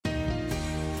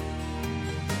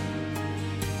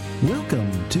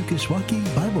Welcome to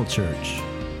Kishwaukee Bible Church.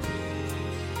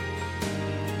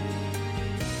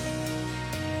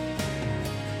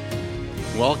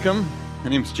 Welcome.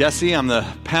 My name's Jesse. I'm the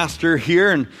pastor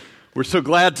here, and we're so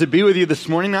glad to be with you this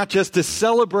morning, not just to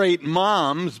celebrate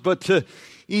moms, but to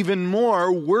even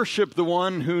more worship the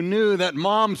one who knew that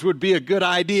moms would be a good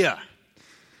idea.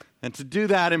 And to do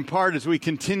that in part as we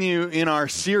continue in our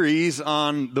series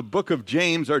on the book of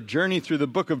James, our journey through the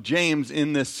book of James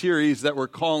in this series that we're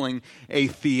calling A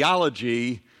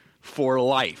Theology for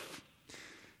Life.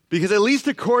 Because at least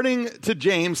according to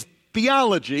James,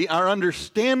 theology, our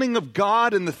understanding of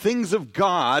God and the things of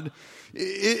God,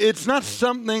 it's not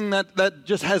something that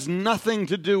just has nothing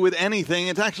to do with anything.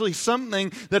 It's actually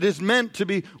something that is meant to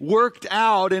be worked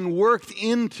out and worked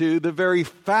into the very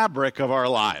fabric of our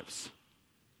lives.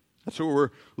 That's what we're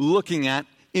looking at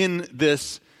in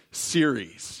this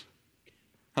series.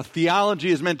 How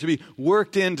theology is meant to be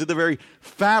worked into the very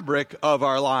fabric of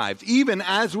our lives. Even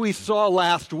as we saw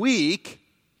last week,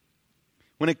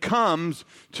 when it comes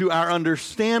to our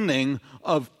understanding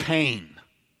of pain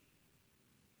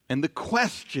and the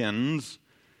questions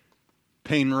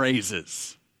pain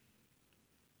raises.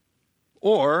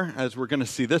 Or, as we're going to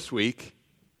see this week,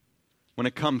 when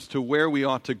it comes to where we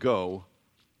ought to go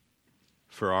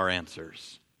for our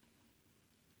answers.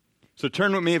 So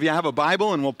turn with me if you have a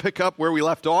Bible, and we'll pick up where we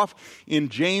left off in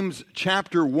James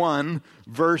chapter 1,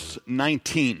 verse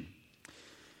 19.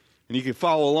 And you can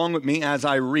follow along with me as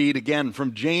I read again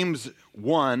from James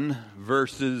 1,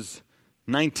 verses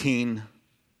 19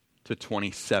 to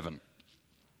 27.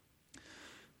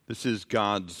 This is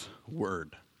God's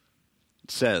word.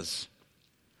 It says,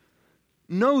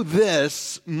 "Know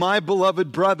this, my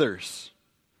beloved brothers.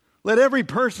 Let every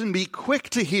person be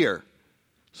quick to hear,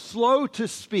 slow to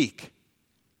speak,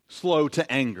 slow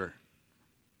to anger.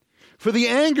 For the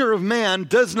anger of man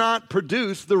does not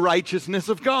produce the righteousness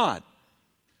of God.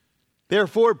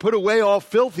 Therefore, put away all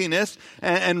filthiness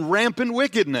and rampant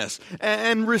wickedness,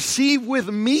 and receive with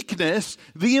meekness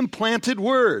the implanted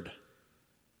word,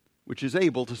 which is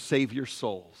able to save your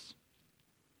souls.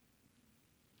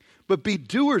 But be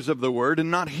doers of the word and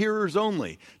not hearers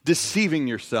only, deceiving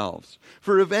yourselves.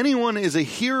 For if anyone is a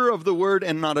hearer of the word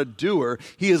and not a doer,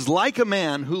 he is like a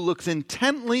man who looks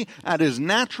intently at his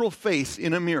natural face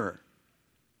in a mirror.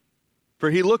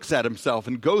 For he looks at himself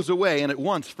and goes away and at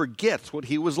once forgets what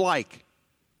he was like.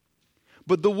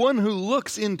 But the one who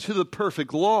looks into the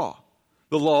perfect law,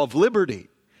 the law of liberty,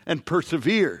 and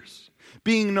perseveres,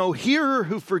 being no hearer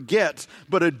who forgets,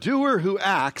 but a doer who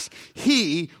acts,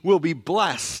 he will be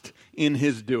blessed in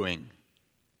his doing.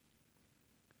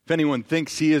 If anyone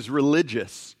thinks he is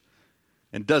religious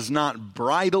and does not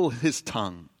bridle his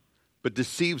tongue, but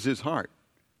deceives his heart,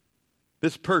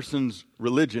 this person's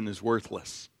religion is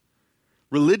worthless.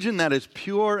 Religion that is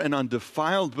pure and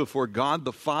undefiled before God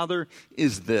the Father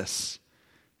is this: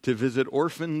 to visit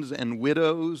orphans and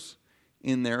widows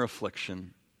in their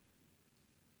affliction,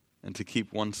 and to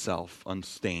keep oneself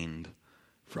unstained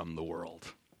from the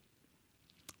world."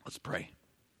 Let's pray.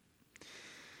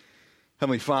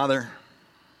 Heavenly Father,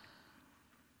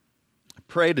 I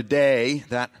pray today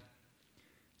that,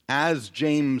 as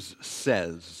James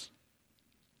says,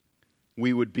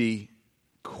 we would be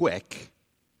quick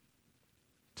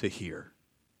to hear.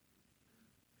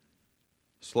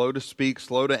 Slow to speak,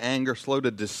 slow to anger, slow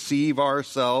to deceive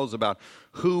ourselves about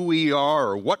who we are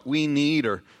or what we need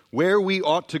or where we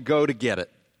ought to go to get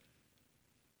it.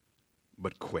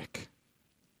 But quick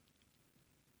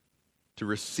to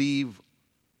receive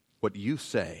what you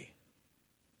say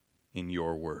in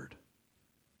your word.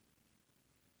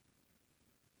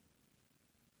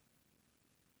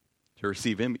 To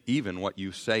receive even what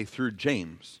you say through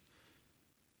James,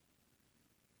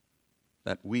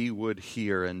 that we would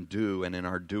hear and do, and in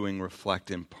our doing reflect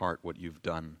in part what you've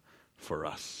done for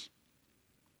us.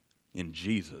 In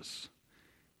Jesus,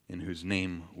 in whose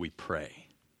name we pray.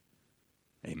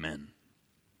 Amen.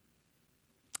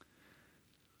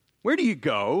 Where do you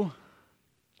go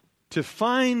to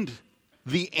find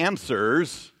the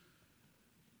answers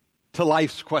to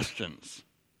life's questions?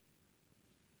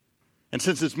 And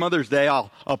since it's Mother's Day,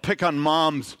 I'll pick on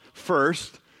moms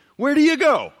first. Where do you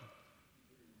go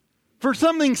for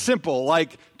something simple,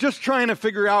 like just trying to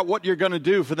figure out what you're going to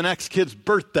do for the next kid's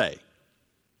birthday?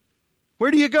 Where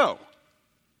do you go?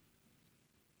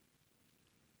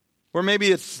 Or maybe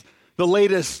it's the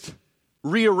latest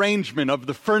rearrangement of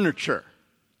the furniture.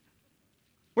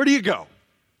 Where do you go?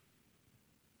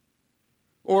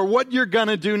 Or what you're going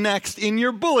to do next in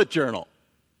your bullet journal.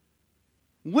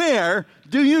 Where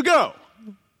do you go?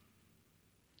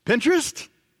 Pinterest?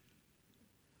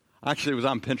 Actually, I was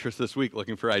on Pinterest this week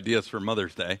looking for ideas for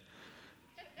Mother's Day.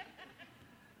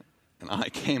 I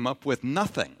came up with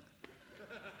nothing.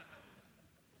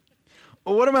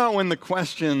 Well, what about when the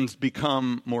questions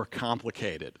become more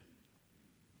complicated?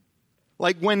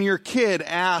 Like when your kid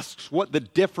asks what the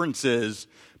difference is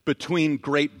between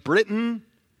Great Britain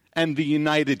and the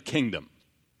United Kingdom.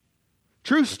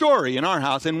 True story in our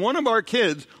house, and one of our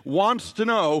kids wants to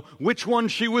know which one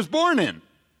she was born in.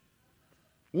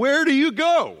 Where do you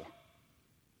go?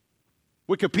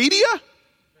 Wikipedia?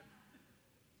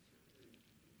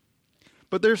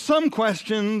 But there's some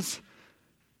questions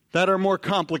that are more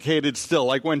complicated still,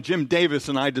 like when Jim Davis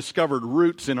and I discovered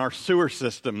roots in our sewer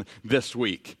system this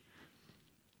week.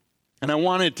 And I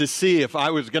wanted to see if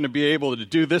I was going to be able to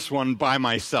do this one by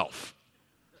myself.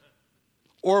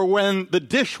 Or when the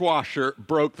dishwasher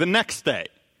broke the next day.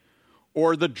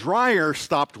 Or the dryer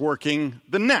stopped working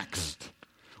the next.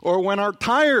 Or when our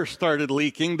tire started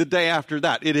leaking the day after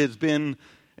that. It has been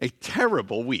a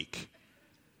terrible week.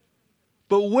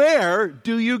 But where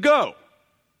do you go?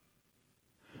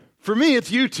 For me,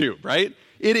 it's YouTube, right?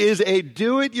 It is a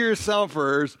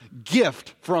do-it-yourselfer's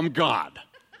gift from God.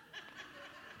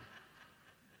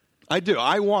 I do.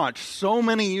 I watch so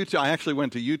many YouTube. I actually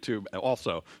went to YouTube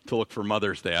also to look for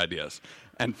Mother's Day ideas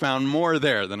and found more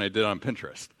there than I did on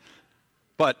Pinterest.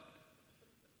 But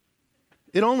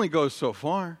it only goes so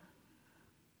far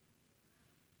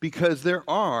because there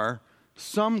are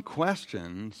some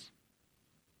questions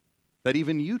that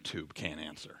even YouTube can't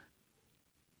answer.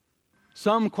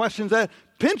 Some questions that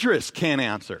Pinterest can't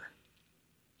answer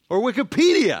or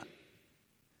Wikipedia.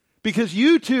 Because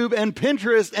YouTube and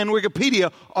Pinterest and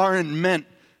Wikipedia aren't meant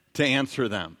to answer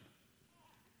them.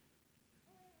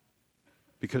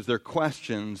 Because they're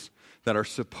questions that are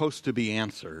supposed to be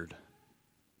answered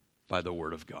by the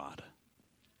Word of God.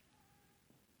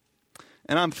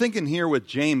 And I'm thinking here with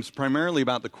James primarily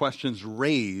about the questions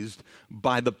raised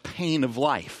by the pain of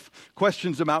life.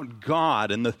 Questions about God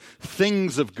and the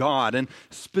things of God, and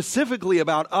specifically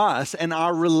about us and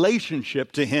our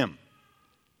relationship to Him.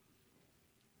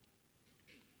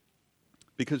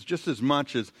 Because just as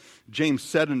much as James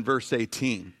said in verse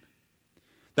 18,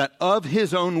 that of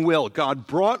His own will God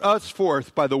brought us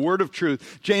forth by the word of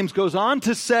truth, James goes on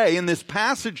to say in this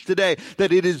passage today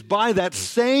that it is by that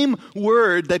same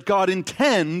word that God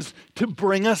intends to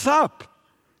bring us up.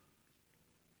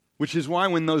 Which is why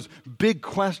when those big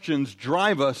questions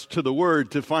drive us to the word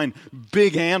to find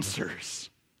big answers,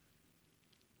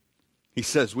 he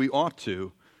says we ought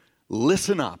to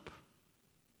listen up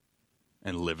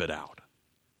and live it out.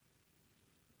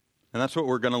 And that's what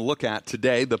we're going to look at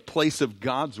today, the place of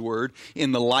God's Word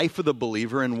in the life of the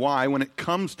believer, and why, when it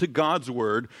comes to God's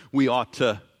Word, we ought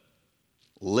to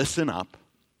listen up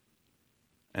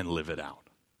and live it out.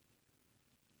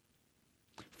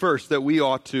 First, that we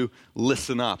ought to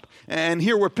listen up. And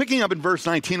here we're picking up in verse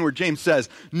 19 where James says,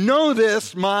 "Know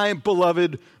this, my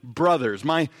beloved brothers,"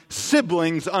 my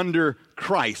siblings under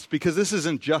Christ, because this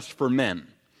isn't just for men.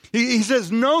 He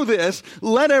says, "Know this,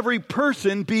 let every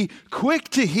person be quick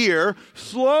to hear,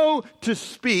 slow to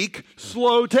speak,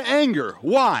 slow to anger."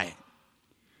 Why?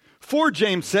 For,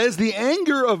 James says, the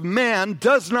anger of man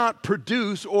does not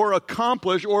produce or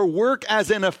accomplish or work as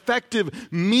an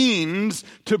effective means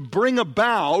to bring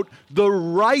about the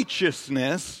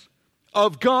righteousness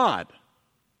of God.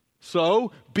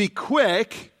 So, be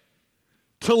quick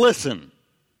to listen.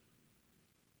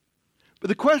 But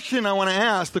the question I want to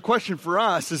ask, the question for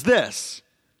us is this: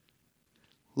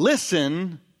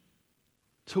 listen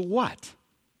to what?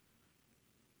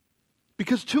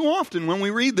 Because too often when we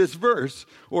read this verse,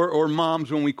 or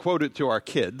moms when we quote it to our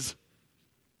kids,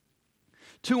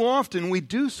 too often we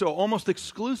do so almost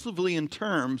exclusively in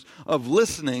terms of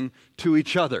listening to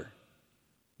each other.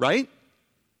 Right?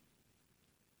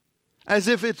 As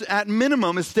if it's at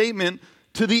minimum a statement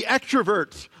to the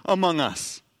extroverts among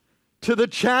us, to the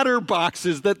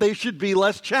chatterboxes that they should be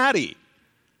less chatty.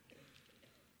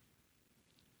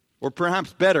 Or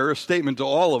perhaps better, a statement to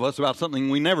all of us about something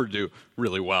we never do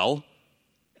really well: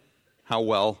 how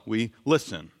well we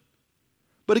listen.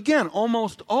 But again,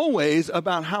 almost always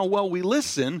about how well we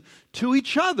listen to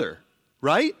each other,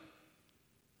 right?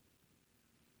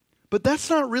 But that's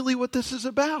not really what this is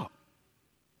about,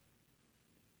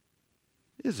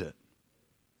 is it?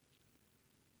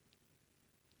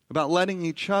 About letting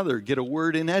each other get a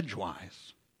word in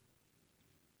edgewise.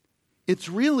 It's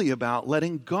really about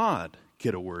letting God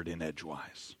get a word in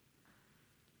edgewise.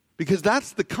 Because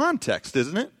that's the context,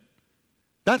 isn't it?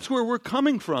 That's where we're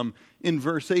coming from in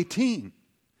verse 18.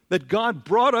 That God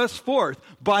brought us forth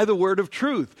by the word of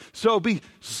truth. So be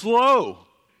slow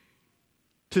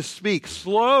to speak,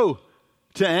 slow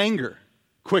to anger,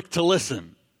 quick to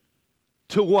listen.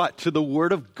 To what? To the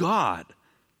word of God.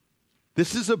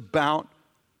 This is about,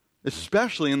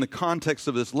 especially in the context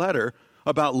of this letter,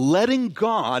 about letting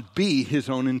God be his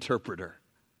own interpreter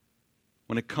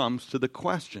when it comes to the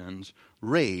questions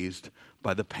raised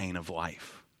by the pain of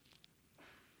life.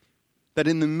 That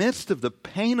in the midst of the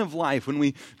pain of life, when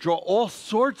we draw all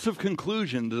sorts of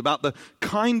conclusions about the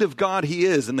kind of God he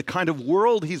is and the kind of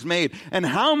world he's made, and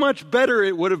how much better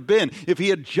it would have been if he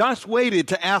had just waited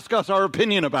to ask us our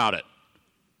opinion about it.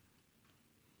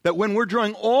 That when we're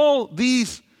drawing all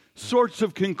these sorts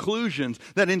of conclusions,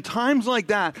 that in times like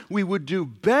that, we would do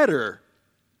better,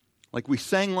 like we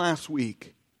sang last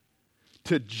week,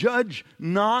 to judge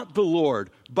not the Lord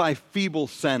by feeble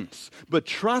sense, but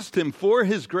trust him for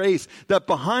his grace, that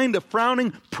behind a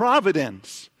frowning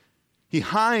providence, he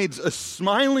hides a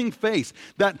smiling face,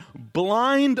 that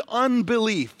blind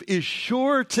unbelief is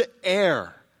sure to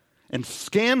err and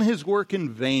scan his work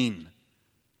in vain.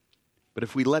 But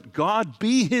if we let God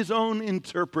be his own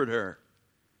interpreter,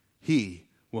 he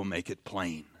will make it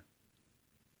plain.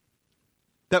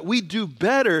 That we do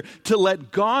better to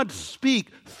let God speak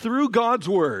through God's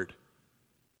word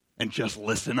and just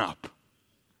listen up.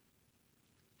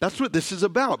 That's what this is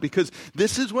about, because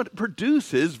this is what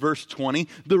produces, verse 20,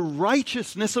 the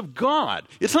righteousness of God.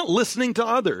 It's not listening to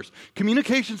others.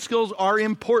 Communication skills are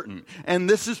important, and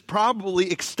this is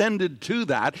probably extended to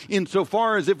that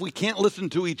insofar as if we can't listen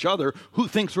to each other, who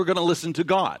thinks we're going to listen to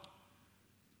God?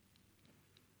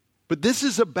 But this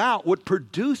is about what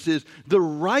produces the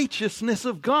righteousness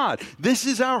of God. This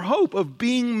is our hope of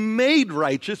being made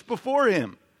righteous before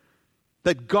him,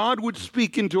 that God would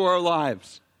speak into our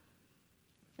lives.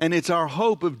 And it's our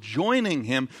hope of joining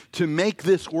him to make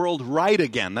this world right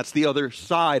again. That's the other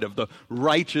side of the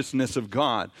righteousness of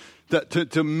God.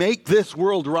 To make this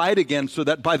world right again so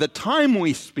that by the time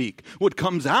we speak, what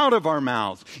comes out of our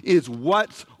mouths is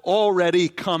what's already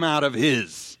come out of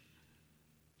his.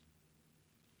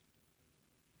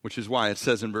 Which is why it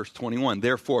says in verse 21,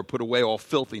 therefore put away all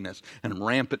filthiness and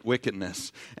rampant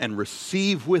wickedness, and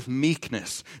receive with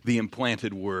meekness the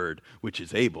implanted word, which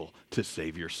is able to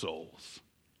save your souls.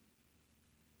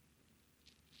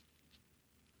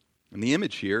 And the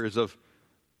image here is of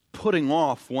putting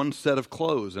off one set of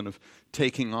clothes and of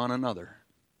taking on another.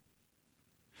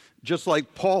 Just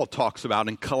like Paul talks about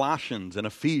in Colossians and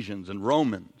Ephesians and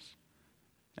Romans,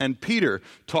 and Peter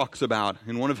talks about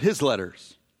in one of his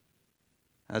letters,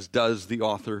 as does the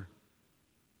author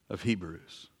of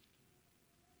Hebrews.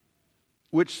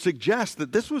 Which suggests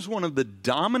that this was one of the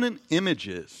dominant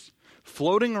images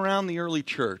floating around the early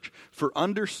church for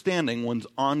understanding one's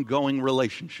ongoing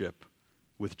relationship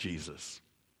with Jesus.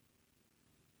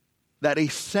 That a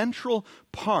central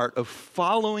part of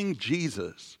following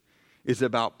Jesus is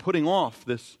about putting off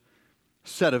this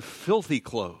set of filthy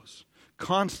clothes,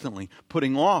 constantly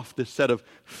putting off this set of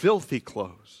filthy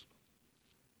clothes.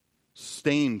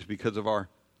 Stained because of our,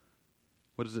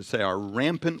 what does it say, our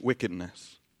rampant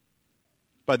wickedness.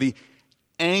 By the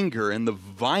anger and the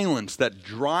violence that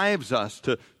drives us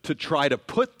to try to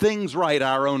put things right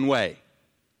our own way.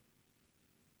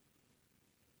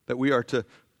 That we are to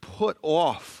put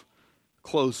off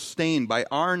clothes stained by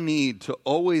our need to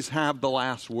always have the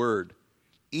last word.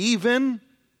 Even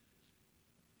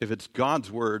if it's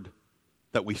God's word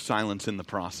that we silence in the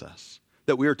process.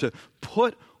 That we are to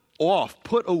put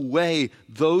away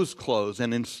those clothes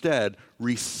and instead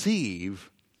receive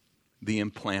the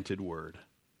implanted word.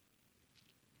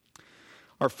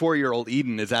 Our 4-year-old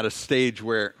Eden is at a stage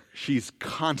where she's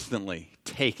constantly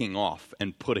taking off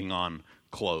and putting on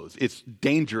clothes. It's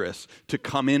dangerous to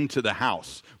come into the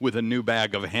house with a new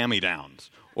bag of hand-me-downs,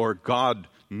 or God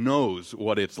knows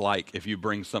what it's like if you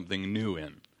bring something new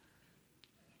in.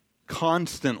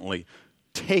 Constantly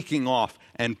taking off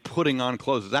and putting on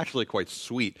clothes is actually quite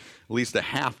sweet. At least a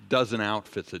half dozen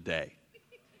outfits a day.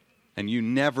 And you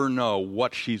never know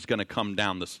what she's going to come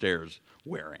down the stairs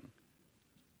wearing.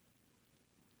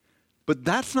 But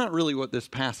that's not really what this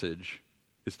passage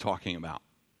is talking about.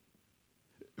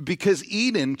 Because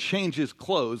Eden changes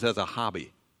clothes as a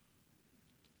hobby.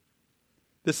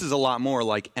 This is a lot more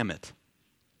like Emmett,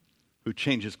 who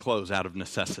changes clothes out of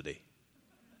necessity.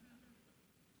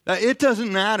 It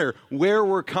doesn't matter where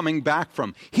we're coming back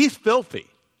from. He's filthy.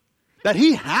 That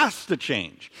he has to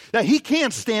change. That he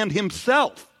can't stand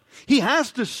himself. He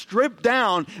has to strip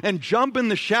down and jump in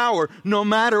the shower no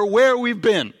matter where we've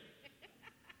been.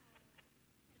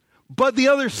 But the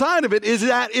other side of it is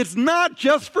that it's not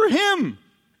just for him.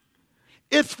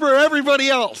 It's for everybody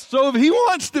else. So if he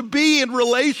wants to be in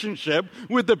relationship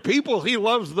with the people he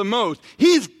loves the most,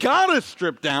 he's got to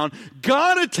strip down,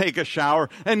 got to take a shower,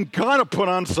 and got to put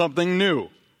on something new.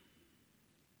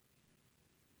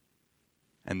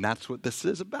 And that's what this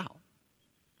is about.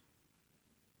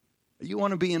 You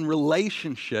want to be in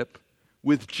relationship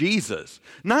with Jesus.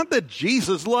 Not that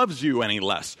Jesus loves you any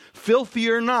less. Filthy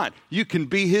or not, you can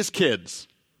be his kids.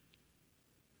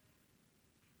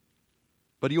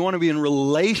 But you want to be in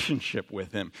relationship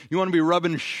with him. You want to be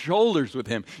rubbing shoulders with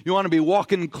him. You want to be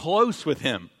walking close with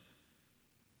him.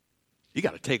 You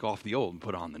got to take off the old and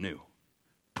put on the new.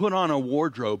 Put on a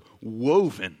wardrobe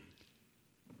woven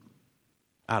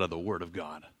out of the Word of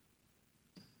God.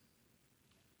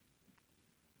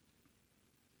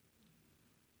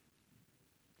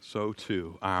 So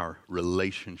too, our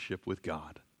relationship with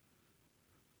God.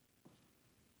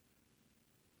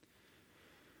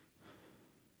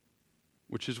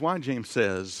 Which is why James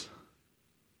says,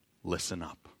 listen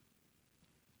up.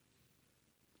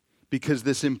 Because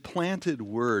this implanted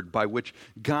word by which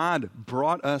God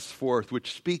brought us forth,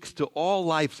 which speaks to all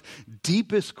life's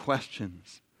deepest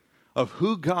questions of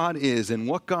who God is and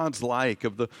what God's like,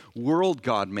 of the world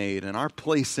God made and our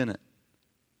place in it,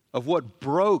 of what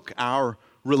broke our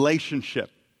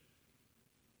relationship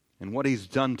and what he's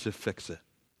done to fix it.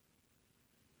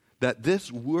 That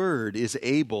this word is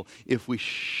able, if we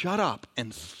shut up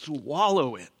and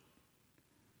swallow it,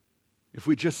 if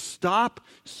we just stop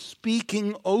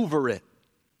speaking over it,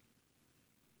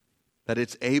 that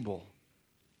it's able,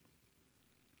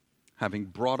 having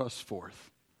brought us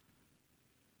forth,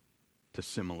 to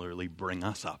similarly bring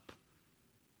us up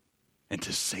and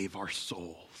to save our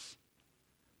souls.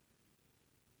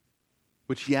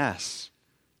 Which, yes,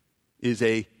 is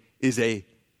a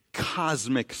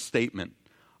cosmic statement.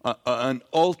 An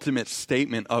ultimate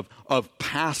statement of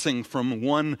passing from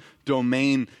one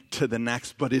domain to the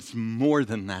next, but it's more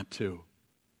than that too.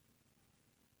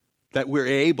 That we're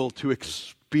able to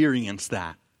experience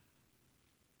that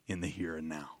in the here and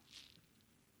now.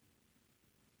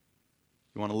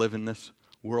 You want to live in this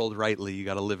world rightly, you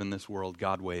got to live in this world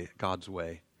God's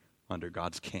way, under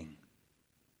God's King.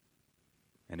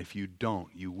 And if you don't,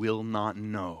 you will not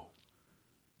know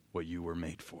what you were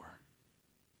made for.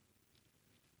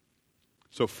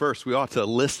 So first, we ought to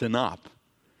listen up.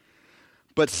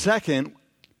 But second,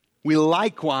 we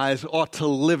likewise ought to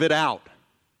live it out.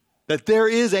 That there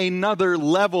is another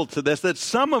level to this that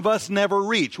some of us never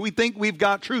reach. We think we've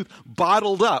got truth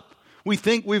bottled up. We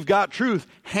think we've got truth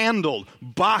handled,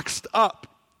 boxed up.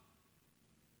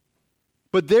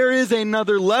 But there is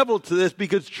another level to this,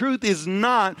 because truth is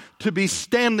not to be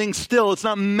standing still. It's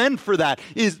not meant for that.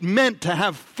 It's meant to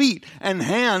have feet and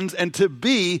hands and to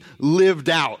be lived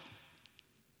out.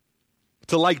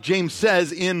 So like James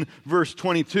says in verse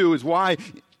 22 is why,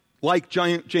 like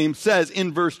James says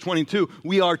in verse 22,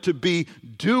 we are to be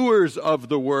doers of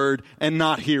the word and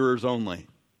not hearers only.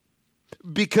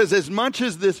 Because as much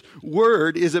as this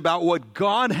word is about what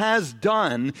God has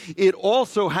done, it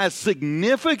also has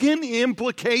significant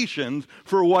implications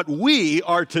for what we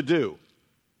are to do.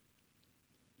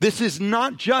 This is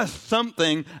not just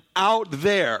something out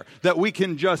there that we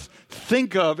can just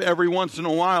think of every once in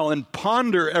a while and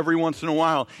ponder every once in a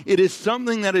while. It is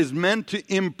something that is meant to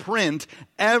imprint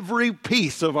every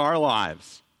piece of our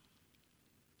lives.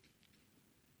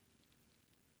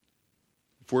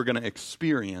 If we're going to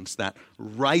experience that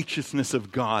righteousness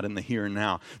of God in the here and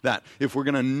now, that if we're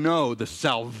going to know the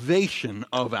salvation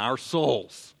of our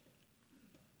souls.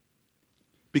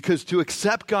 Because to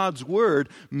accept God's word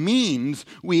means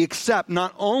we accept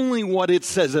not only what it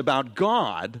says about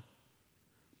God,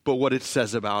 but what it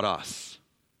says about us.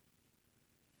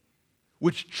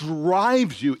 Which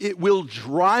drives you, it will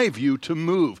drive you to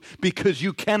move, because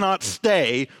you cannot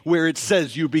stay where it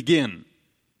says you begin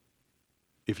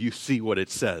if you see what it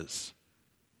says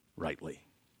rightly.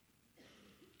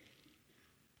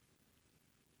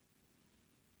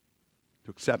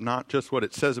 To accept not just what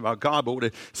it says about God, but what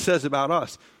it says about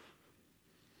us.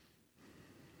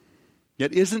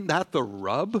 Yet isn't that the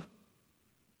rub?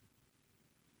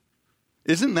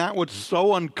 Isn't that what's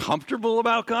so uncomfortable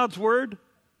about God's word?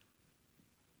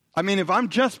 I mean, if I'm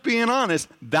just being honest,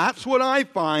 that's what I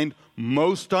find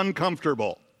most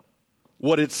uncomfortable.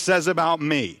 What it says about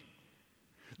me.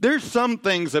 There's some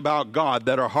things about God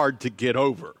that are hard to get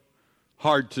over,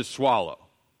 hard to swallow.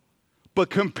 But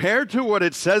compared to what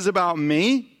it says about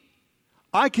me,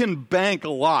 I can bank a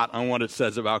lot on what it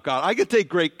says about God. I could take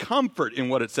great comfort in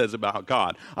what it says about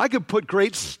God. I could put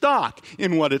great stock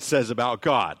in what it says about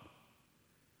God.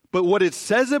 But what it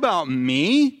says about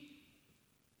me,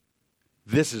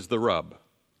 this is the rub.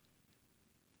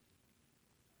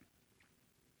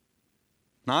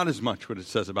 Not as much what it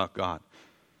says about God,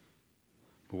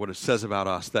 but what it says about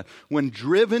us. That when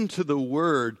driven to the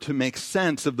word to make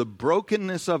sense of the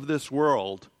brokenness of this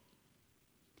world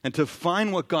and to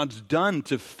find what God's done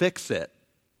to fix it,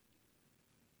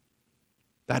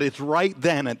 That it's right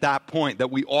then at that point that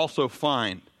we also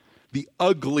find the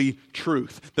ugly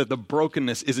truth that the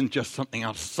brokenness isn't just something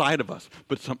outside of us,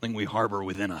 but something we harbor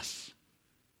within us.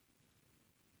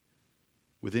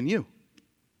 Within you.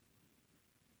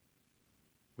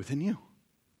 Within you.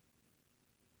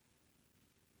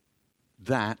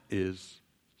 That is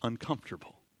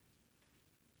uncomfortable.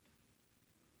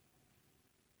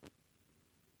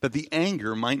 That the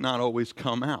anger might not always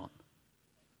come out.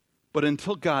 But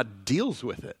until God deals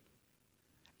with it,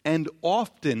 and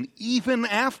often even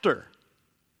after,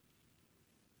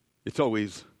 it's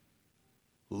always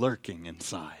lurking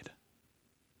inside.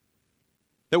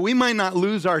 That we might not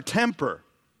lose our temper,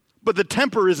 but the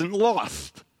temper isn't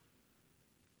lost.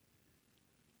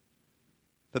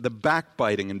 That the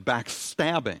backbiting and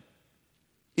backstabbing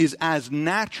is as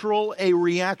natural a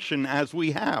reaction as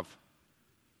we have.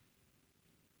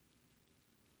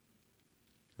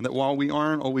 And that while we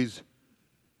aren't always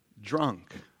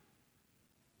drunk,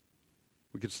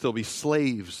 we could still be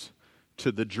slaves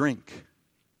to the drink,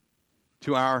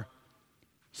 to our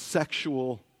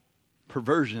sexual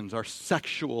perversions, our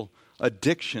sexual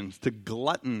addictions, to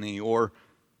gluttony or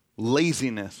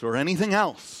laziness or anything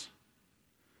else.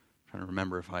 I'm trying to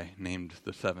remember if I named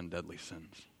the 7 deadly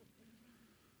sins.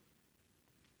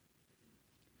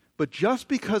 But just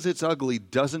because it's ugly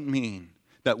doesn't mean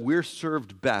that we're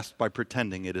served best by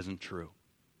pretending it isn't true.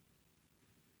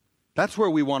 That's where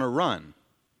we want to run.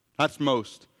 That's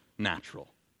most natural.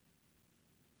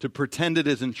 To pretend it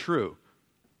isn't true.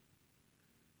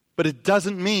 But it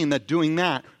doesn't mean that doing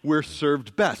that we're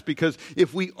served best. Because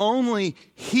if we only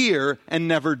hear and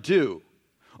never do,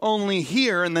 only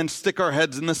hear and then stick our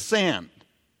heads in the sand,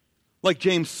 like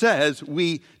James says,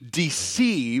 we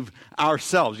deceive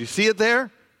ourselves. You see it there?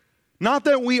 Not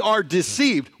that we are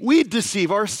deceived, we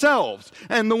deceive ourselves.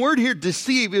 And the word here,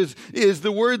 deceive, is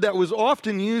the word that was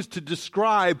often used to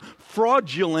describe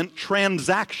fraudulent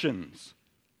transactions,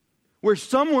 where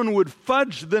someone would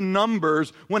fudge the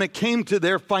numbers when it came to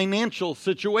their financial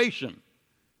situation,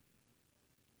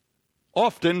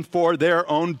 often for their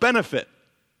own benefit,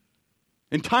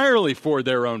 entirely for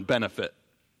their own benefit.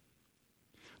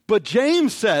 But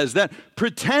James says that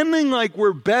pretending like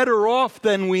we're better off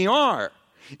than we are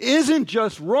isn't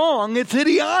just wrong, it's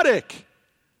idiotic.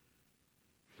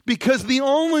 Because the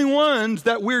only ones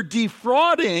that we're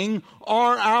defrauding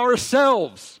are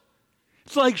ourselves.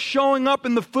 It's like showing up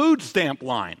in the food stamp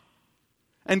line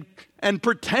and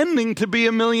pretending to be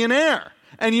a millionaire,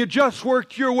 and you just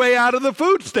worked your way out of the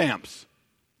food stamps.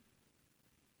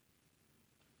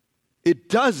 It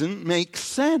doesn't make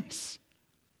sense.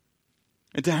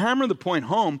 And to hammer the point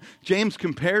home, James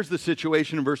compares the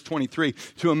situation in verse 23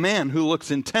 to a man who looks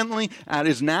intently at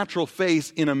his natural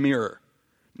face in a mirror.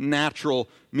 Natural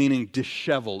meaning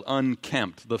disheveled,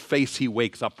 unkempt, the face he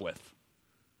wakes up with.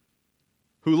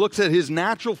 Who looks at his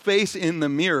natural face in the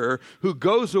mirror, who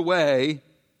goes away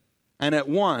and at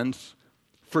once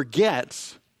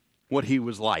forgets what he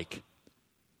was like.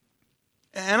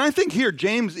 And I think here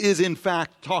James is in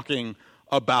fact talking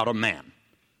about a man.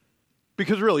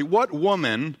 Because really, what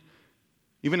woman,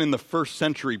 even in the first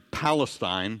century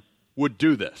Palestine, would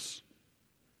do this?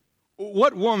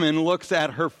 What woman looks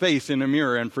at her face in a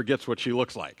mirror and forgets what she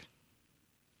looks like?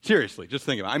 Seriously, just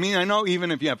think about it. I mean, I know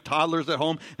even if you have toddlers at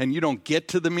home and you don't get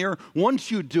to the mirror, once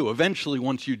you do, eventually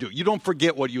once you do, you don't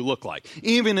forget what you look like,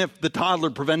 even if the toddler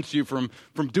prevents you from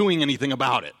doing anything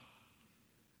about it.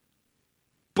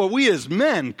 But we as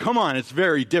men, come on, it's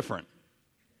very different.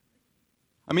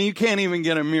 I mean, you can't even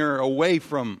get a mirror away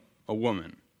from a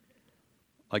woman.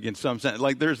 Like in some sense,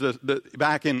 like there's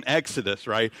back in Exodus,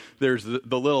 right? There's the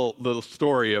little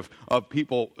story of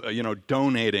people,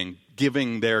 donating,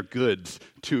 giving their goods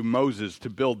to Moses to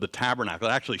build the tabernacle.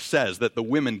 It actually says that the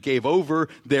women gave over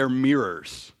their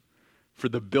mirrors for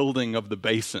the building of the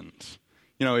basins.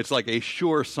 It's like a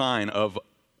sure sign of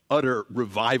utter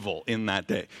revival in that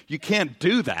day. You can't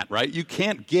do that, right? You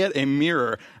can't get a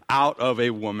mirror out of a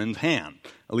woman's hand.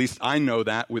 At least I know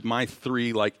that with my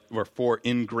 3 or 4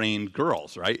 ingrained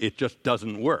girls, right? It just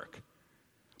doesn't work.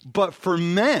 But for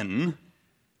men,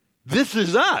 this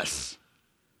is us.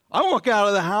 I walk out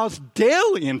of the house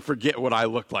daily and forget what I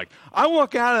look like. I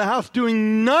walk out of the house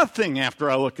doing nothing after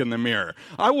I look in the mirror.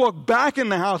 I walk back in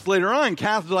the house later on, and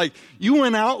Catherine's like, "You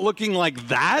went out looking like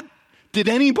that? Did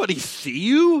anybody see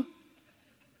you?"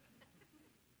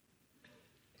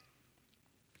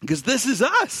 Because this is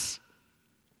us.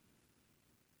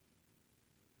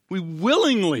 We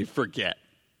willingly forget.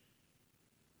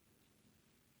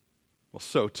 Well,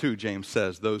 so too, James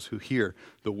says, those who hear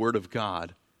the word of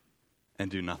God and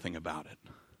do nothing about it.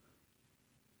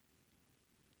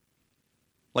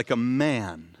 Like a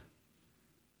man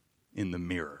in the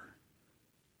mirror,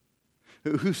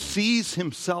 who sees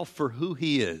himself for who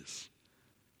he is,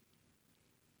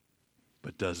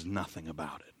 but does nothing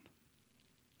about it.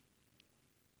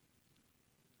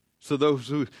 So those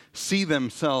who see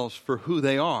themselves for who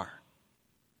they are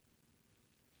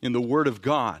in the Word of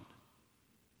God,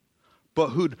 but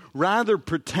who'd rather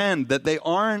pretend that they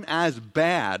aren't as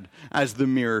bad as the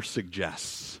mirror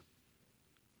suggests,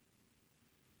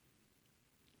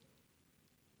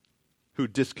 who,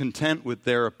 discontent with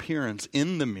their appearance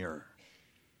in the mirror,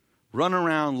 run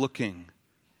around looking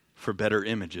for better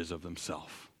images of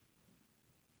themselves.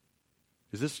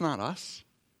 Is this not us?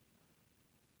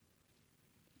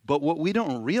 But what we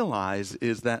don't realize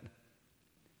is that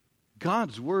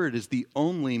God's Word is the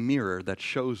only mirror that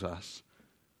shows us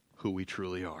who we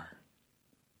truly are.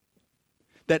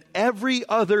 That every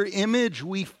other image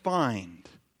we find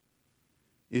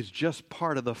is just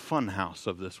part of the funhouse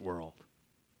of this world.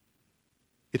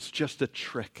 It's just a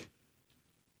trick.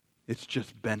 It's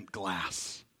just bent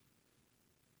glass.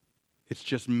 It's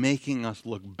just making us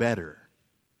look better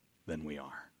than we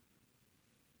are.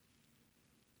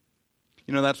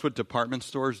 You know, that's what department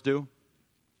stores do.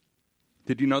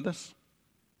 Did you know this?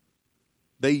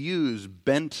 They use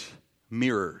bent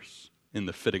mirrors in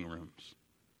the fitting rooms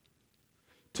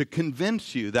to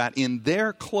convince you that in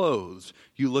their clothes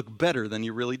you look better than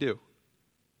you really do.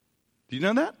 Do you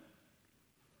know that?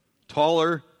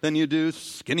 Taller than you do,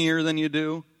 skinnier than you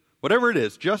do, whatever it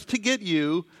is, just to get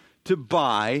you to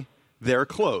buy their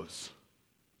clothes.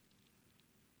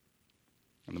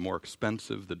 And the more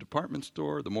expensive the department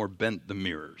store, the more bent the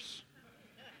mirrors.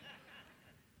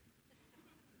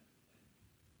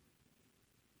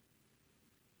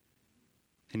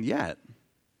 And yet,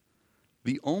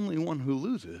 the only one who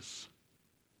loses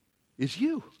is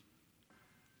you.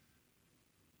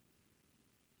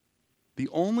 The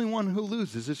only one who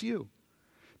loses is you.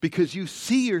 Because you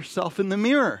see yourself in the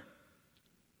mirror.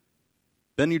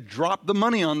 Then you drop the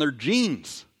money on their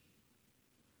jeans.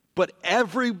 But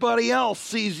everybody else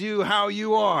sees you how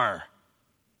you are.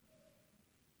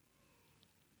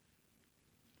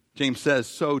 James says,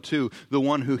 so too, the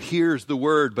one who hears the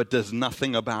word but does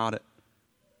nothing about it.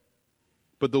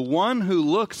 But the one who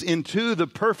looks into the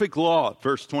perfect law,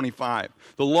 verse 25,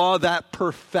 the law that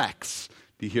perfects.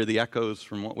 Do you hear the echoes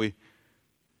from what we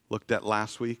looked at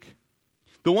last week?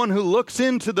 The one who looks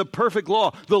into the perfect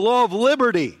law, the law of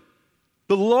liberty,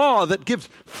 the law that gives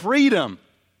freedom.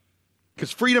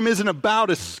 Because freedom isn't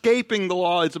about escaping the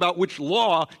law, it's about which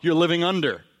law you're living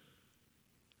under.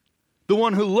 The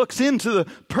one who looks into the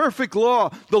perfect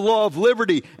law, the law of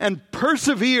liberty, and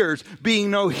perseveres,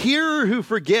 being no hearer who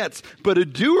forgets, but a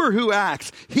doer who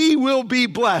acts, he will be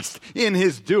blessed in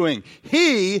his doing.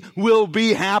 He will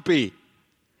be happy.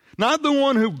 Not the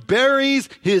one who buries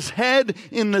his head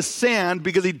in the sand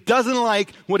because he doesn't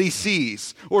like what he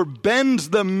sees, or bends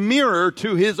the mirror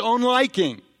to his own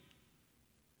liking.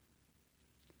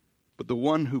 But the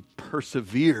one who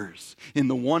perseveres in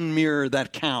the one mirror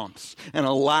that counts and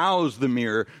allows the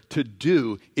mirror to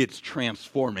do its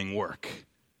transforming work.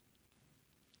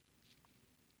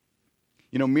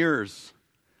 You know, mirrors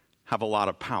have a lot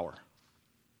of power.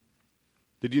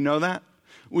 Did you know that?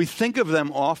 We think of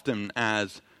them often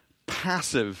as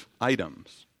passive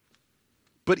items.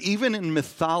 But even in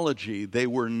mythology, they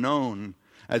were known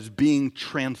as being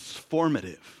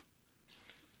transformative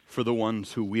for the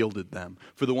ones who wielded them,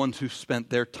 for the ones who spent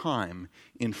their time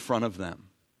in front of them.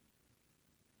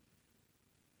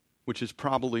 Which is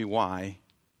probably why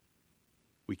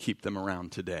we keep them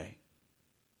around today.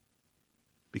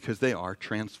 Because they are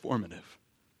transformative.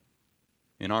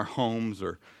 In our homes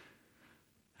or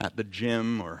at the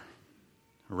gym or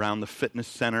around the fitness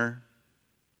center.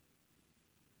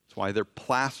 That's why they're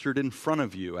plastered in front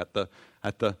of you at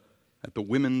the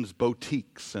women's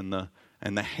boutiques and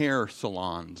the hair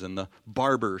salons and the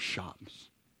barber shops.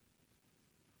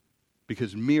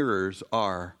 Because mirrors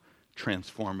are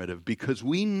transformative. Because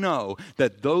we know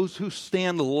that those who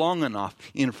stand long enough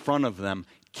in front of them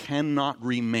cannot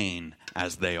remain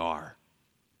as they are.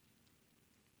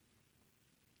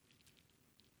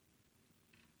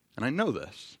 And I know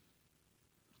this.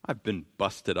 I've been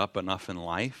busted up enough in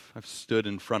life. I've stood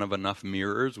in front of enough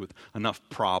mirrors with enough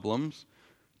problems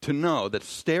to know that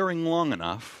staring long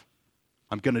enough,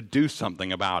 I'm going to do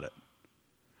something about it.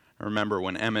 I remember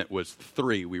when Emmett was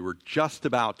 3, we were just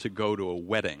about to go to a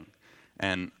wedding.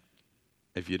 And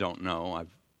if you don't know,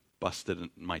 I've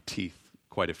busted my teeth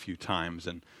quite a few times,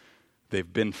 and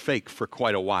they've been fake for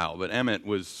quite a while. But Emmett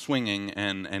was swinging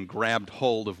and grabbed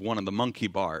hold of one of the monkey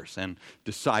bars and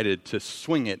decided to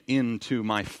swing it into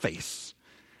my face.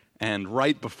 and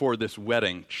right before this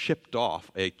wedding chipped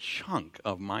off a chunk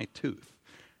of my tooth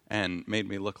and made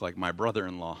me look like my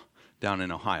brother-in-law down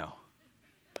in Ohio.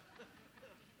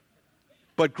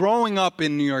 But growing up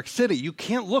in New York City, you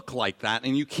can't look like that,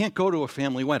 and you can't go to a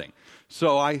family wedding.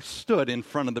 So I stood in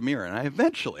front of the mirror, and I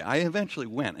eventually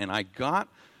went, and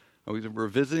we were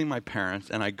visiting my parents,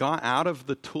 and I got out of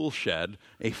the tool shed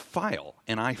a file,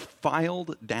 and I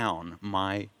filed down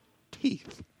my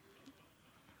teeth.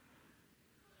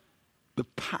 The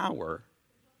power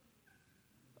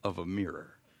of a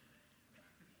mirror.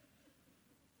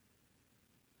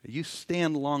 You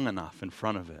stand long enough in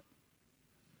front of it,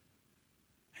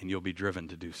 and you'll be driven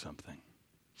to do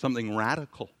something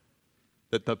radical,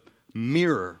 that the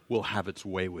mirror will have its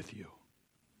way with you.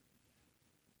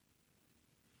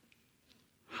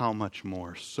 How much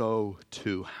more? So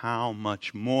too, how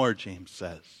much more, James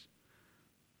says,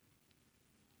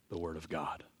 the Word of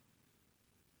God.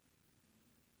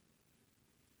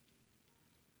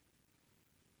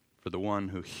 For the one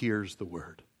who hears the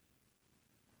Word,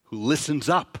 who listens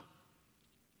up,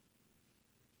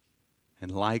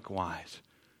 and likewise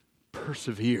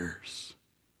perseveres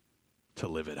to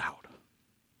live it out.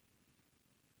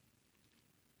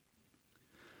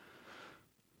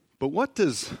 But what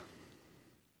does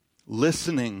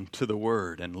listening to the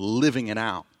Word and living it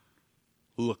out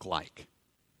look like?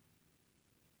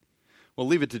 We'll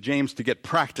leave it to James to get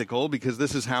practical, because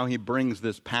this is how he brings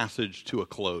this passage to a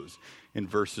close in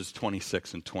verses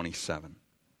 26 and 27.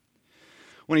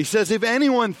 When he says, if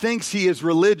anyone thinks he is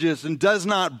religious and does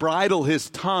not bridle his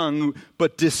tongue,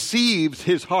 but deceives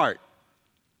his heart,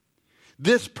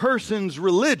 this person's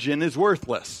religion is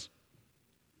worthless.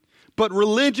 But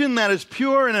religion that is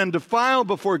pure and undefiled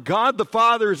before God the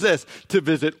Father is this: to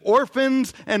visit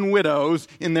orphans and widows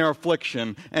in their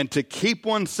affliction, and to keep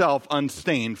oneself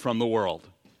unstained from the world.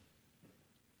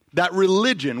 That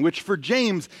religion, which for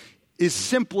James is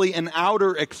simply an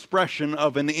outer expression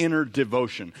of an inner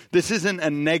devotion. This isn't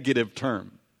a negative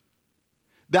term.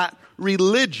 That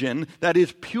religion that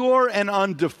is pure and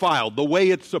undefiled, the way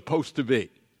it's supposed to be,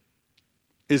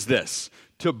 is this: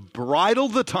 to bridle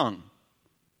the tongue,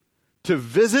 to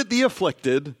visit the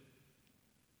afflicted,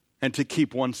 and to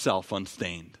keep oneself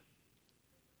unstained.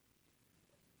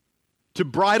 To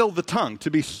bridle the tongue,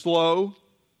 to be slow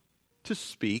to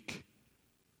speak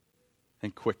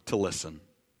and quick to listen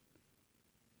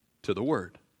to the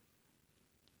Word.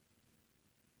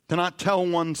 To not tell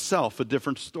oneself a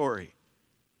different story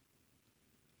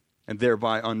and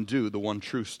thereby undo the one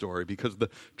true story, because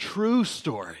the true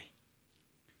story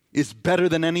is better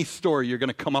than any story you're going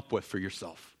to come up with for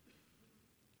yourself.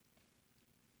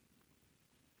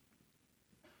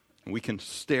 We can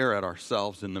stare at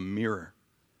ourselves in the mirror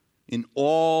in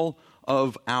all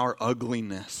of our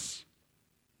ugliness,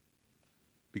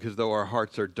 because though our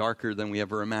hearts are darker than we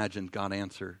ever imagined, God's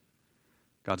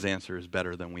answer is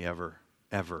better than we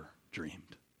ever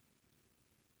dreamed.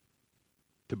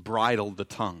 To bridle the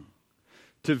tongue,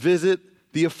 to visit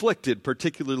the afflicted,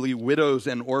 particularly widows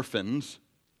and orphans,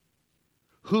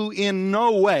 who in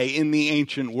no way in the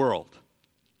ancient world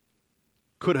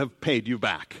could have paid you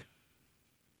back.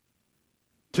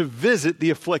 To visit the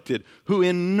afflicted, who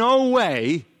in no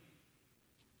way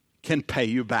can pay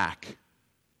you back.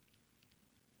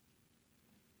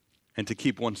 And to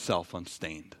keep oneself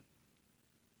unstained.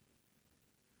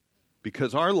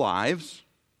 Because our lives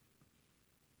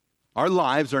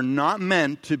are not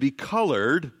meant to be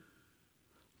colored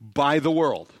by the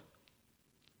world.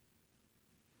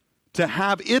 To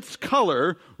have its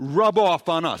color rub off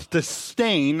on us, to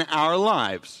stain our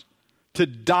lives, to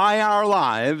dye our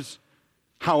lives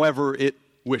however it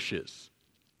wishes.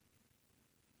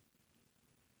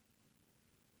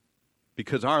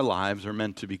 Because our lives are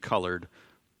meant to be colored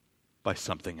by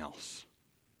something else.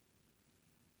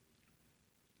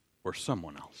 Or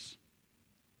someone else.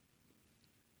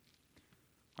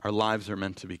 Our lives are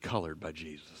meant to be colored by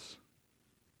Jesus.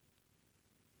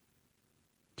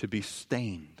 To be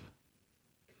stained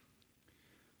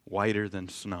whiter than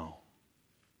snow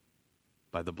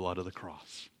by the blood of the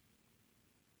cross.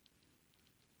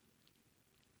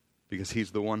 Because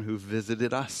he's the one who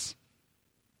visited us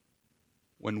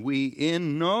when we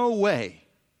in no way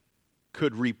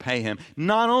could repay him.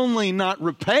 Not only not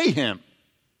repay him,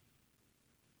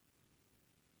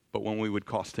 but when we would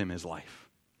cost him his life.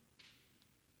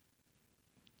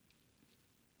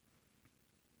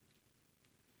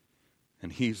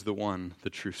 And he's the one the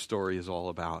true story is all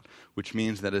about, which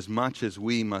means that as much as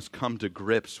we must come to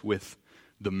grips with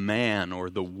the man or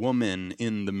the woman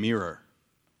in the mirror,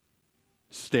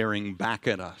 staring back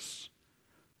at us,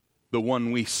 the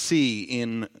one we see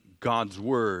in God's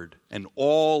Word and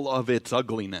all of its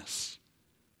ugliness.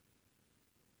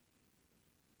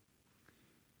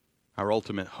 Our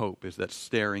ultimate hope is that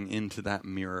staring into that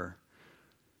mirror,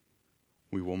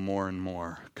 we will more and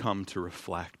more come to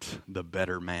reflect the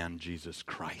better man, Jesus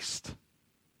Christ,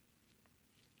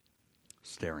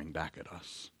 staring back at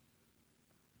us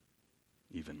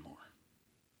even more.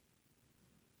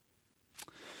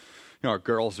 You know, our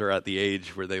girls are at the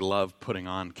age where they love putting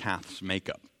on Kath's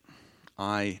makeup.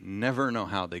 I never know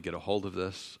how they get a hold of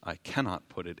this. I cannot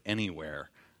put it anywhere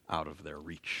out of their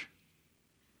reach.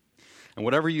 And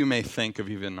whatever you may think of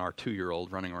even our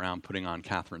 2-year-old running around putting on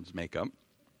Catherine's makeup,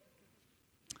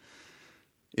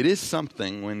 it is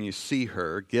something when you see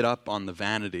her get up on the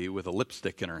vanity with a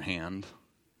lipstick in her hand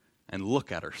and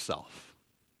look at herself,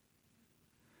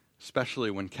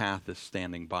 especially when Kath is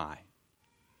standing by.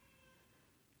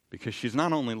 Because she's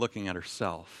not only looking at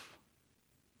herself,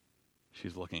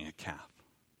 she's looking at Kath.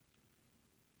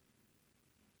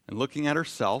 And looking at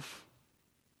herself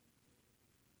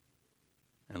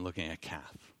and looking at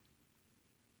Kath.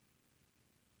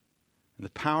 And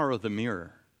the power of the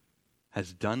mirror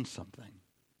has done something.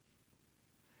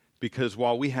 Because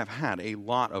while we have had a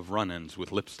lot of run-ins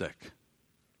with lipstick,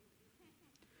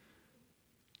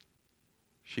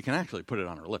 she can actually put it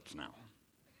on her lips now.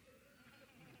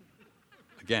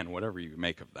 Again, whatever you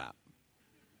make of that.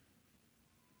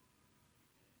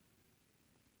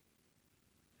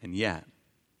 And yet,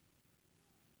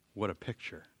 what a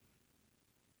picture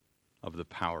of the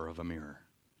power of a mirror.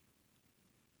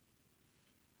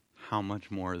 How much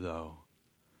more, though,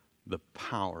 the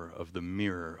power of the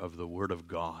mirror of the Word of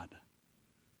God,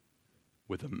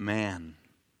 with a man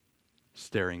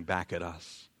staring back at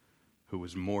us who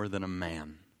was more than a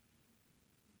man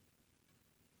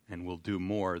and will do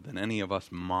more than any of us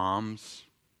moms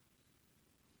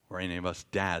or any of us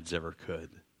dads ever could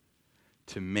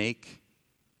to make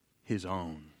his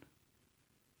own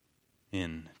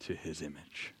into his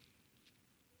image.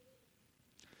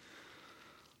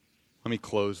 Let me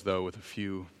close, though, with a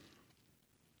few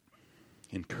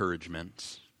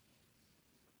encouragements.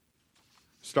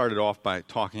 Started off by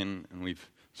talking, and we've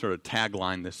sort of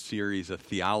taglined this series, a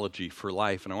theology for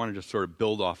life, and I want to just sort of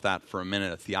build off that for a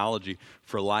minute, a theology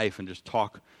for life, and just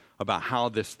talk about how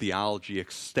this theology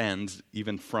extends,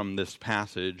 even from this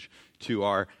passage, to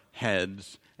our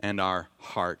heads and our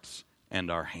hearts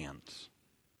and our hands.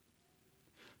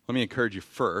 Let me encourage you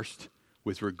first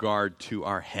with regard to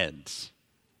our heads,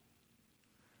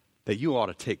 that you ought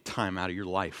to take time out of your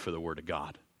life for the Word of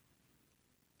God,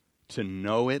 to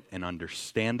know it and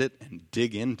understand it and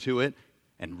dig into it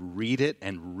and read it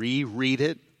and reread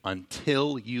it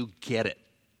until you get it,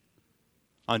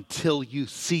 until you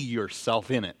see yourself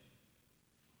in it.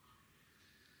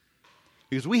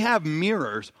 Because we have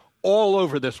mirrors all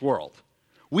over this world.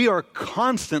 We are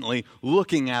constantly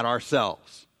looking at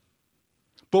ourselves.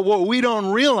 But what we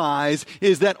don't realize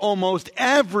is that almost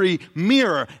every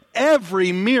mirror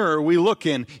we look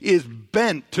in is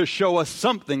bent to show us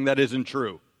something that isn't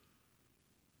true.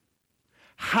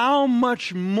 How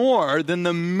much more than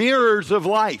the mirrors of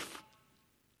life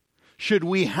should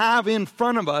we have in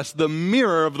front of us the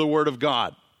mirror of the Word of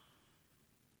God?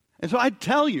 And so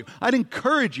I'd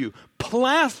encourage you,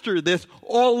 plaster this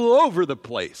all over the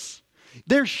place.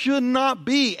 There should not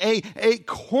be a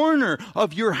corner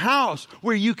of your house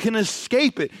where you can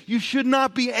escape it. You should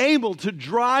not be able to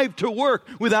drive to work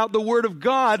without the Word of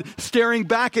God staring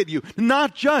back at you.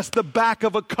 Not just the back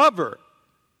of a cover,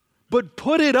 but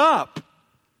put it up.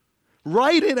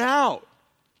 Write it out.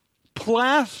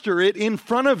 Plaster it in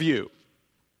front of you.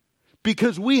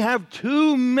 Because we have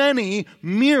too many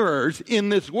mirrors in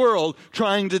this world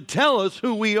trying to tell us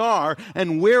who we are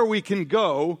and where we can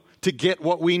go to get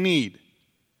what we need.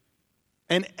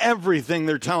 And everything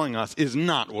they're telling us is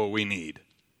not what we need.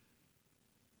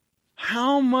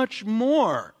 How much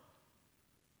more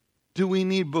do we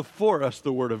need before us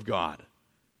the Word of God?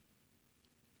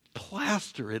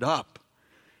 Plaster it up.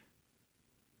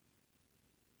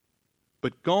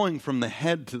 But going from the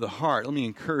head to the heart, let me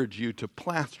encourage you to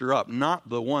plaster up, not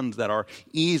the ones that are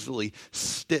easily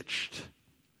stitched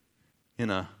in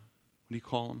a, what do you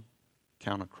call them?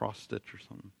 Count a cross stitch or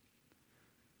something.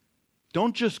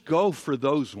 Don't just go for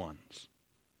those ones.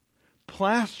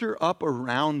 Plaster up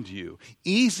around you,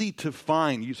 easy to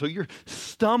find, so you're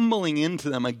stumbling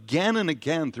into them again and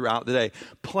again throughout the day.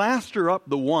 Plaster up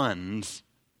the ones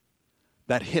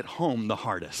that hit home the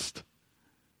hardest,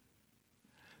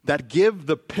 that give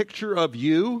the picture of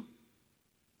you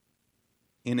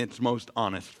in its most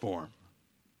honest form.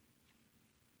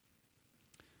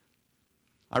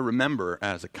 I remember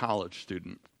as a college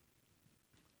student,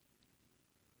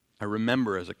 I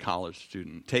remember as a college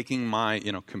student taking my,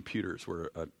 computers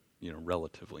were a,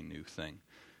 relatively new thing.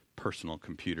 Personal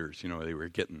computers, they were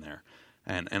getting there.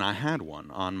 And I had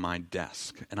one on my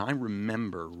desk, and I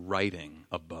remember writing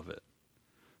above it,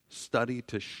 "Study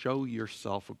to show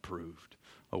yourself approved,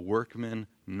 a workman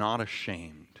not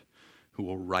ashamed, who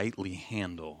will rightly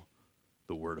handle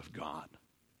the word of God."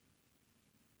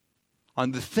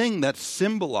 On the thing that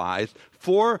symbolized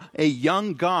for a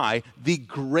young guy the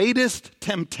greatest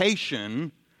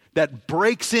temptation that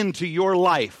breaks into your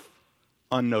life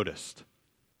unnoticed.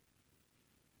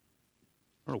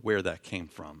 I don't know where that came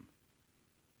from.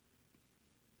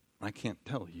 I can't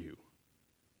tell you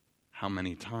how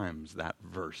many times that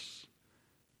verse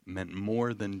meant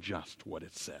more than just what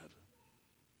it said.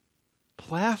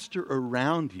 Plaster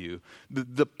around you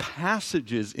the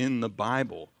passages in the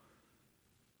Bible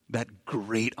that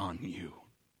grate on you,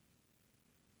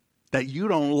 that you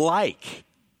don't like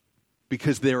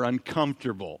because they're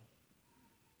uncomfortable,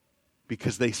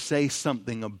 because they say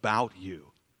something about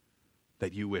you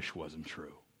that you wish wasn't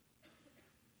true.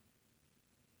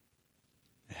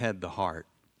 Head, the heart.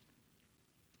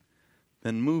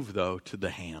 Then move, though, to the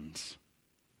hands.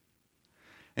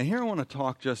 And here I want to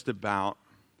talk just about,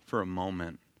 for a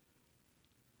moment,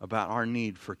 about our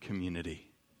need for community.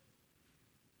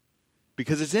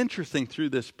 Because it's interesting through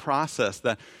this process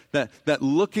that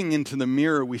looking into the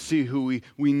mirror, we see who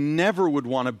we never would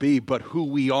want to be, but who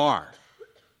we are.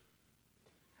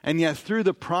 And yet through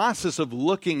the process of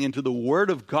looking into the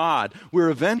Word of God, we're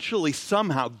eventually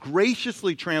somehow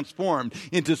graciously transformed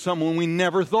into someone we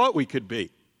never thought we could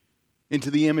be, into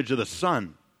the image of the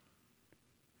Son.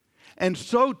 And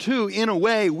so too, in a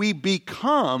way, we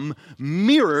become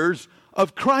mirrors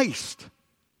of Christ.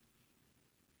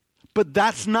 But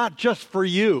that's not just for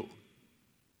you.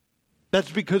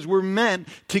 That's because we're meant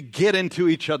to get into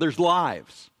each other's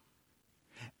lives.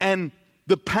 And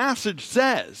the passage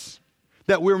says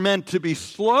that we're meant to be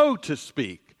slow to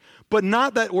speak, but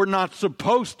not that we're not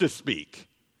supposed to speak,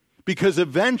 because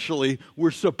eventually we're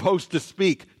supposed to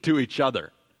speak to each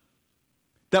other.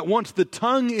 That once the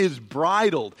tongue is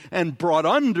bridled and brought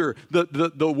under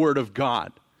the Word of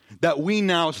God, that we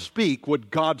now speak what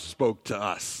God spoke to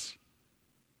us.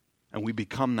 And we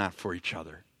become that for each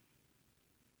other.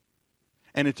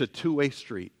 And it's a two-way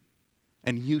street.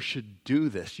 And you should do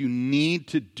this. You need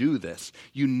to do this.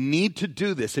 You need to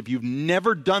do this if you've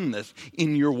never done this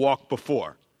in your walk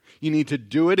before. You need to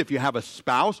do it if you have a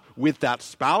spouse with that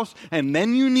spouse. And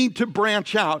then you need to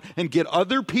branch out and get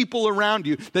other people around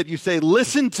you that you say,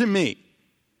 "Listen to me.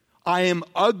 I am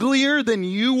uglier than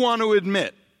you want to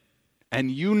admit. And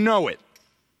you know it.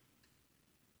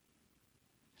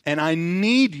 And I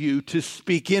need you to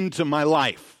speak into my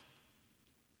life.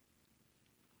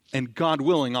 And God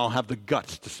willing, I'll have the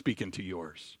guts to speak into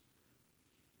yours."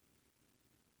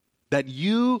 That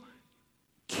you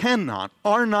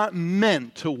are not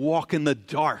meant to walk in the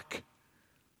dark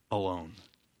alone.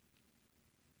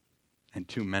 And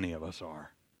too many of us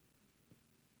are.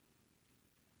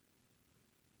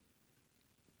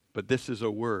 But this is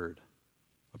a word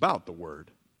about the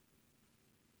Word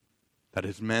that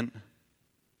is meant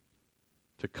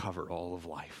to cover all of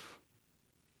life.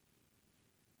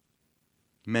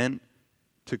 Meant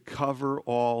to cover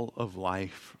all of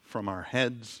life from our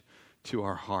heads to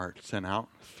our hearts and out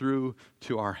through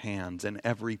to our hands and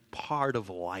every part of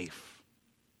life.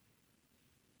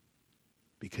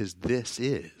 Because this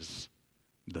is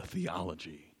the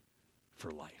theology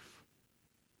for life.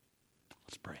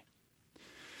 Let's pray.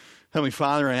 Heavenly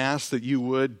Father, I ask that you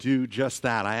would do just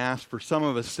that. I ask for some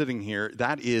of us sitting here,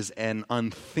 that is an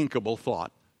unthinkable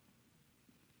thought.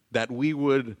 That we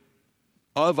would,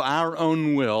 of our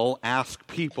own will, ask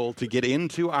people to get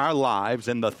into our lives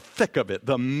and the thick of it,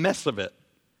 the mess of it,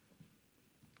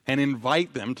 and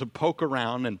invite them to poke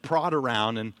around and prod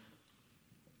around and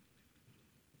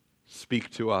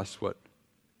speak to us what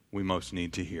we most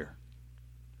need to hear.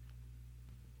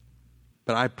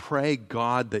 But I pray,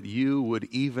 God, that you would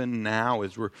even now,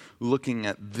 as we're looking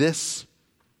at this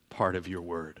part of your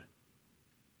word,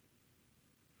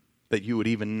 that you would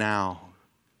even now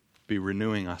be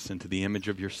renewing us into the image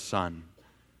of your Son.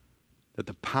 That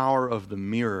the power of the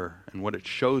mirror and what it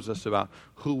shows us about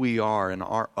who we are and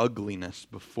our ugliness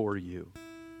before you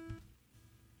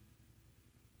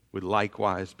would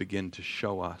likewise begin to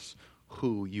show us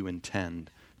who you intend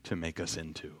to make us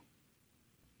into.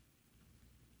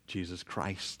 Jesus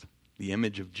Christ, the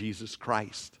image of Jesus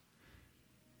Christ,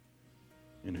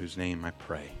 in whose name I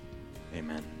pray.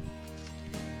 Amen.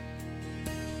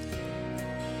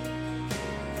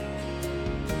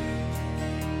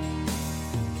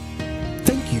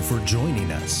 Thank you for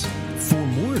joining us. For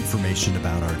more information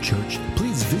about our church,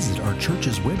 please visit our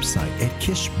church's website at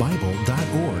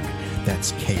kishbible.org.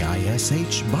 That's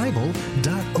KISH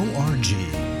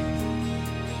Bible.org.